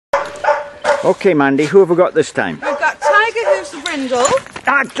Okay, Mandy, who have we got this time? We've got Tiger, who's the brindle.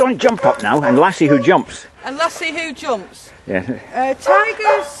 Ah, don't jump up now. And Lassie, who jumps. And Lassie, who jumps. Yeah.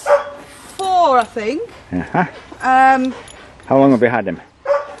 Tiger's 4, I think. Uh-huh. How long have we had him?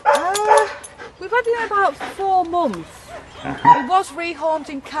 We've had him about 4 months. He was rehomed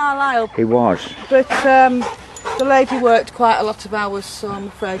in Carlisle. He was. But the lady worked quite a lot of hours, so I'm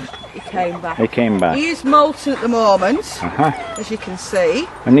afraid he came back. He came back. He is molting at the moment, as you can see.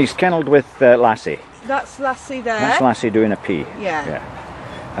 And he's kennelled with Lassie. That's Lassie there. That's Lassie doing a pee. Yeah.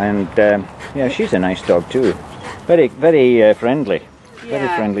 And yeah, she's a nice dog too. Very, very friendly. Yeah. Very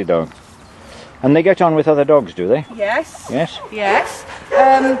friendly dog. And they get on with other dogs, do they? Yes. Yes? Yes.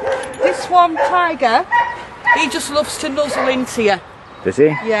 This one, Tiger, he just loves to nuzzle into you. Does he?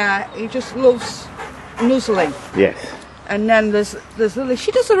 Yeah, he just loves nuzzling. Yes. And then there's Lily.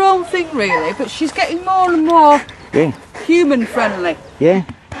 She does her own thing really, but she's getting more and more human friendly. Yeah.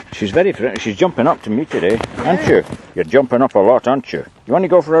 She's very friendly. She's jumping up to me today, aren't you? You're jumping up a lot, aren't you? You want to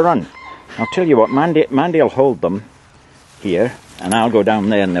go for a run? I'll tell you what, Mandy will hold them here, and I'll go down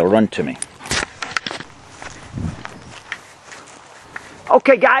there and they'll run to me.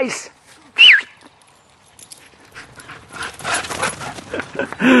 Okay, guys.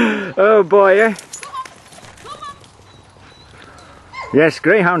 Oh boy, eh? Yes,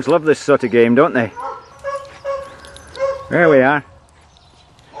 greyhounds love this sort of game, don't they? There we are.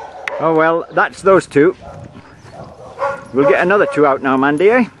 Oh well, that's those two. We'll get another 2 out now, Mandy,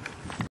 eh?